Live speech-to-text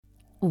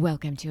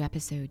Welcome to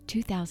episode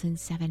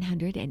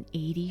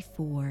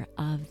 2784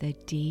 of the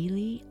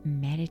Daily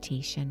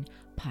Meditation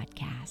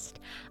Podcast.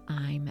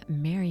 I'm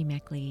Mary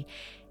Meckley,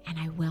 and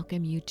I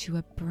welcome you to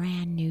a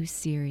brand new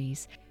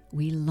series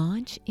we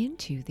launch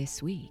into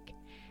this week.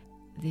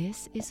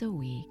 This is a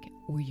week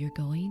where you're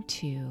going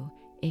to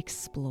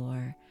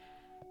explore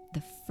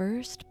the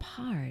first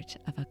part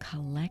of a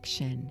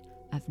collection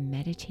of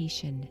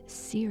meditation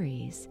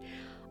series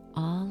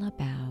all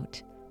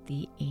about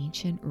the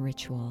ancient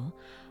ritual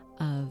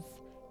of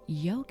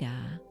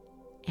yoga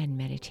and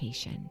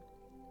meditation.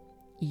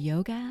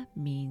 Yoga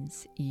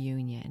means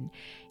union.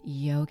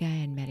 Yoga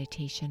and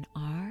meditation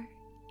are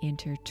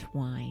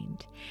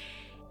intertwined.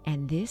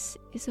 And this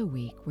is a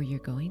week where you're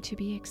going to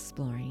be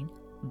exploring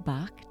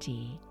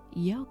Bhakti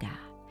Yoga.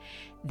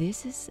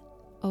 This is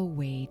a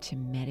way to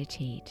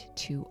meditate,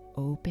 to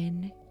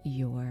open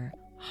your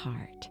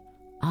heart.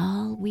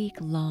 All week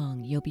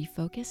long, you'll be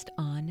focused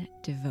on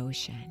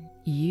devotion.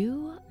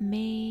 You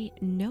may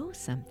know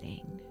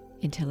something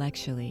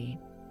intellectually,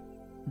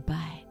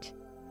 but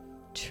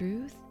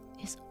truth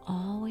is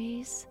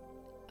always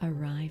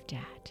arrived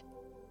at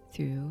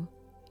through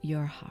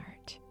your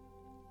heart.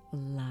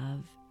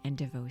 Love and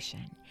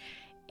devotion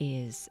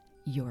is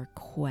your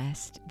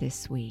quest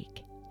this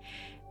week.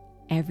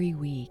 Every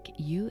week,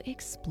 you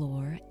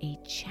explore a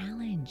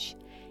challenge,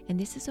 and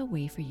this is a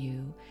way for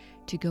you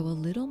to go a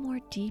little more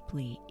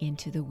deeply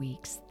into the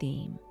week's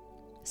theme.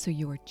 So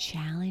your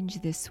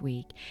challenge this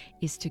week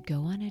is to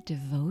go on a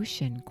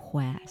devotion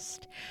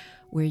quest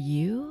where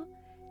you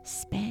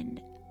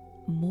spend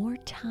more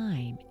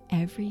time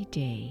every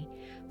day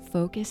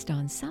focused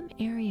on some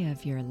area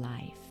of your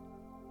life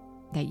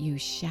that you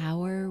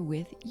shower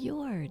with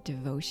your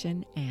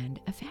devotion and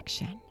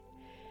affection.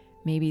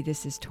 Maybe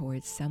this is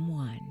towards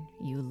someone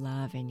you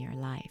love in your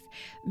life.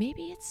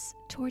 Maybe it's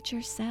towards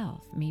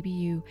yourself. Maybe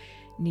you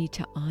need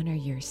to honor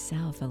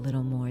yourself a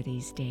little more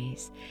these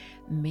days.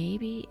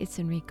 Maybe it's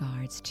in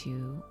regards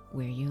to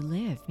where you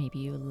live. Maybe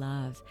you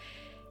love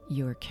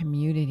your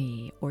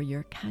community or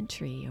your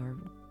country or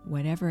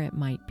whatever it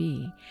might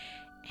be,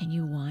 and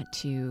you want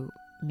to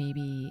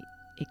maybe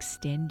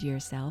extend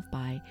yourself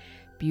by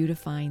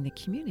beautifying the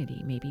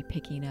community, maybe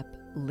picking up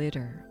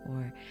litter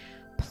or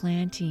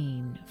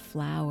planting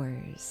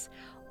flowers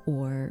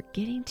or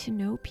getting to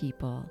know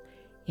people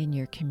in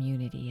your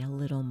community a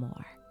little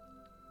more.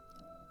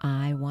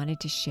 I wanted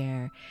to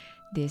share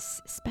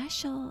this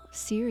special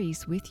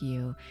series with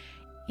you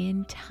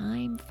in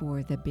time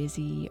for the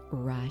busy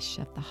rush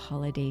of the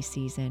holiday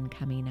season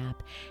coming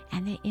up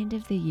and the end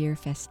of the year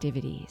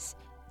festivities.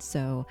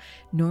 So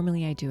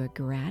normally I do a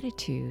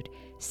gratitude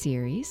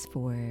series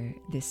for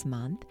this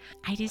month.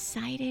 I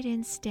decided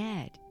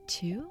instead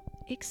to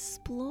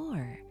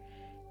explore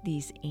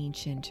these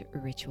ancient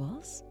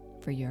rituals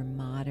for your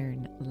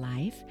modern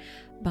life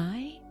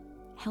by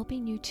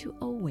helping you to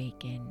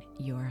awaken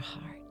your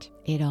heart.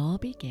 It all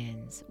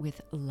begins with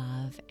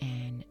love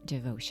and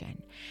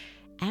devotion.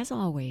 As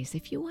always,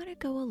 if you want to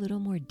go a little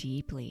more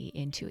deeply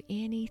into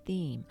any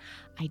theme,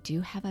 I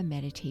do have a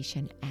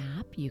meditation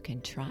app you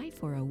can try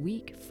for a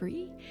week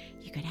free.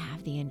 You could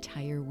have the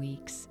entire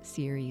week's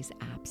series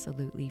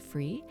absolutely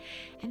free.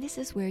 And this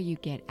is where you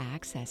get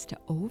access to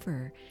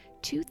over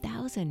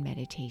 2,000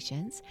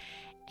 meditations.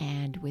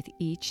 And with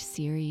each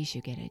series,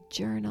 you get a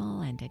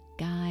journal and a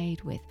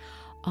guide with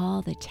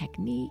all the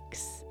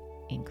techniques,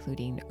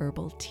 including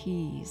herbal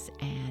teas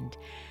and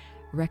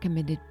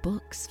recommended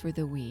books for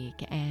the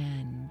week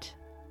and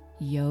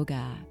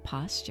yoga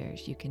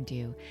postures you can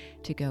do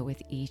to go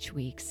with each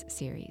week's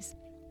series.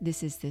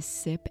 This is the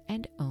Sip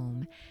and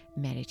Om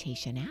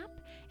meditation app,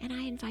 and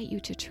I invite you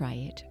to try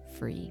it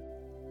free.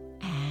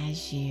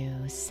 As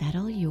you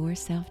settle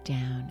yourself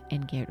down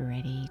and get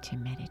ready to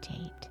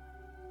meditate,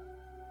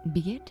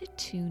 begin to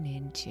tune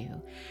into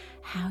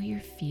how you're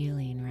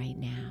feeling right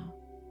now.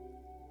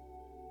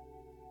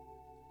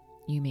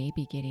 You may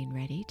be getting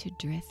ready to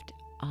drift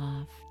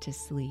off to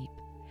sleep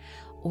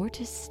or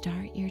to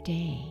start your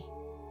day.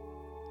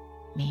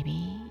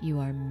 Maybe you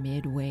are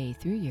midway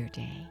through your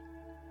day.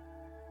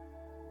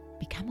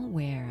 Become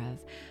aware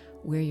of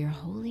where you're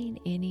holding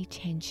any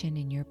tension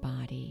in your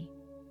body.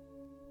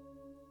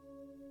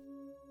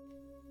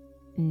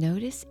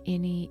 Notice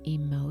any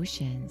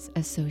emotions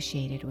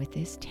associated with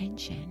this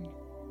tension.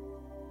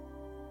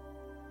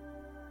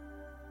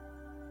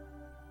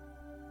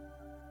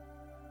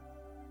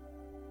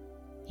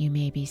 You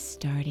may be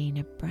starting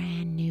a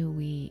brand new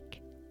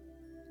week.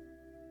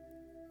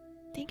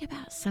 Think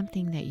about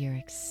something that you're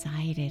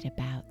excited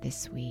about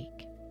this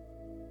week.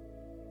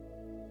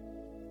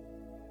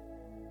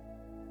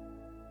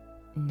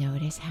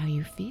 Notice how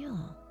you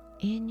feel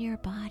in your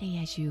body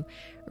as you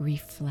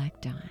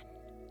reflect on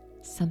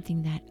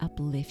something that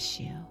uplifts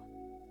you.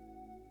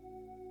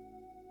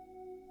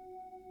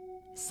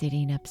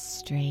 Sitting up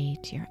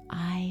straight, your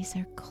eyes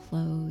are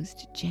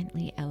closed,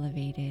 gently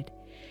elevated.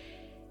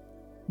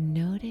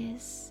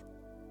 Notice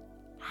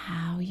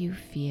how you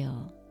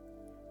feel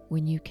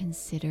when you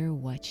consider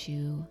what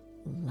you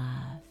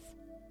love.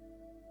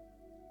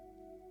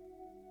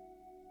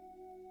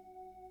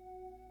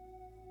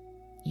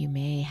 You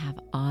may have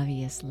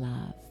obvious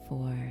love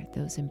for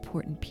those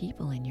important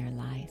people in your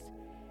life.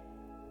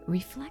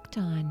 Reflect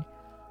on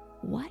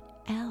what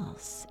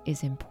else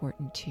is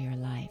important to your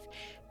life.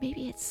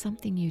 Maybe it's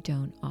something you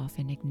don't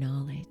often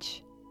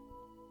acknowledge.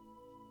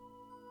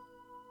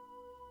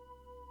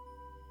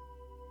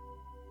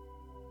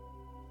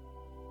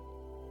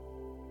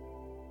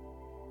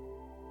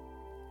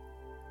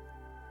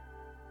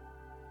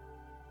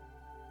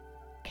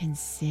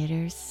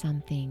 Consider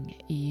something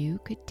you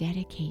could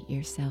dedicate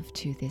yourself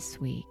to this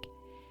week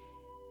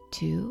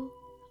to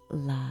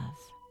love.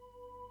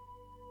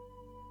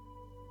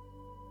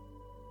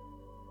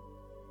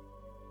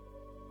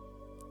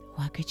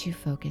 What could you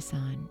focus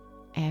on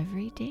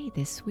every day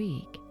this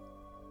week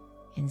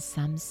in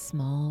some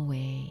small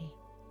way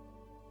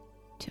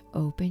to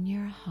open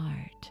your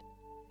heart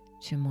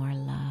to more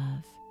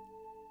love,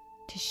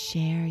 to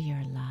share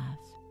your love?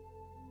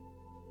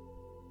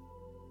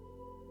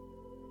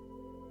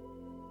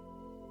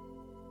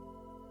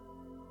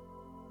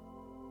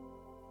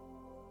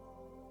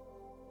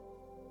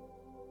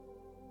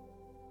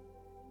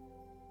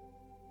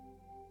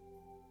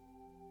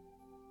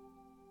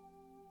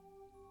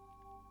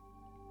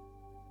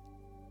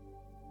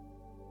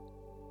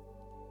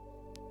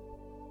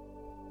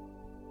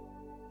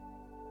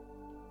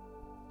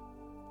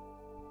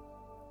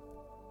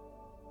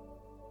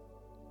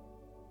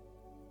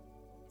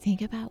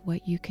 Think about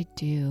what you could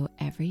do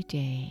every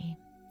day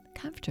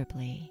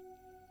comfortably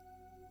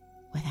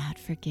without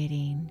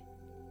forgetting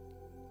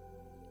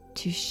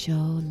to show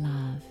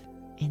love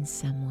in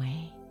some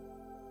way.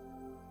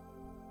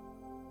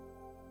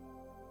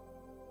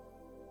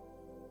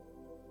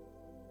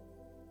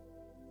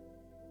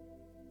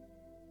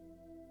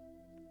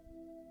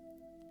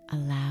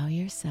 Allow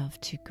yourself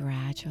to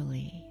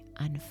gradually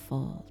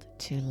unfold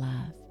to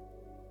love.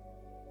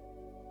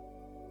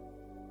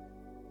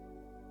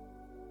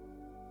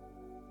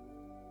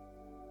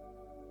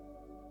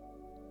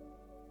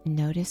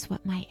 Notice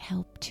what might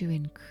help to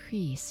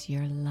increase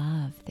your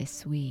love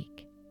this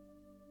week.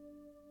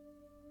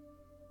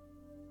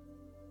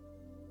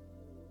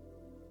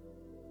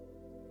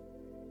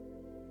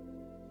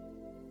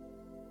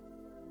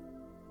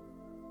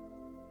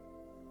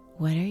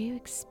 What are you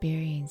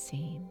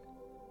experiencing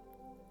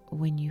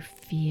when you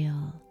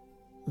feel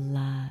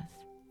love?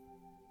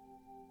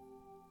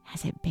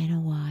 Has it been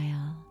a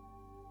while?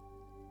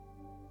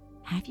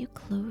 Have you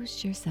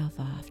closed yourself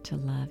off to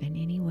love in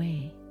any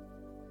way?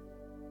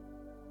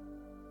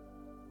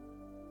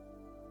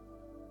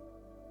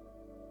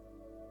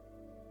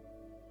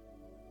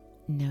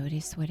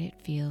 Notice what it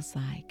feels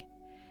like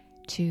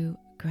to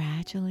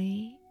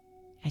gradually,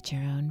 at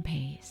your own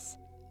pace,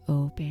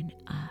 open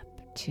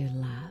up to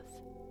love.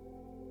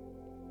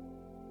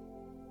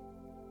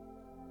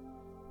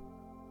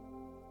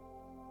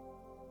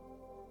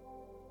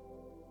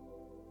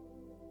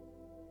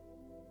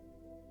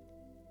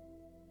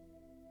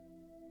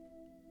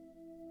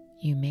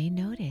 You may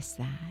notice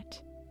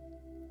that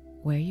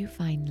where you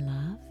find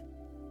love,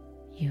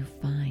 you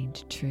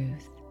find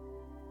truth.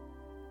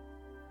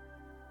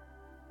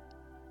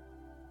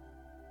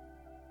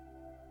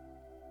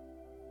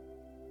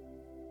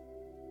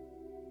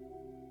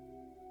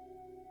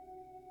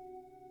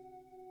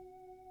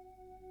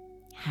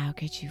 How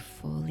could you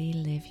fully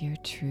live your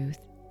truth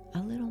a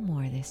little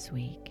more this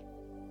week?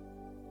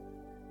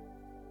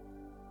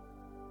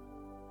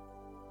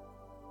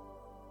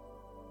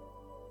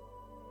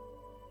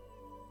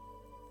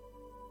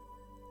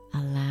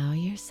 Allow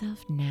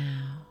yourself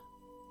now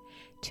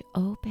to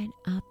open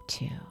up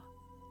to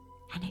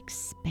an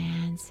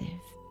expansive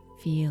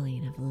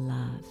feeling of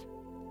love.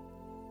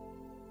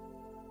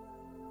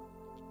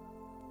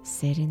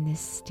 Sit in this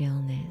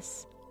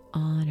stillness,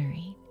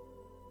 honoring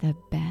the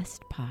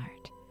best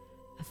part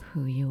of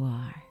who you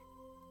are.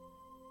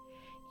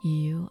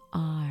 You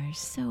are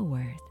so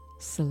worth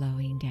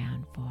slowing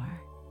down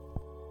for.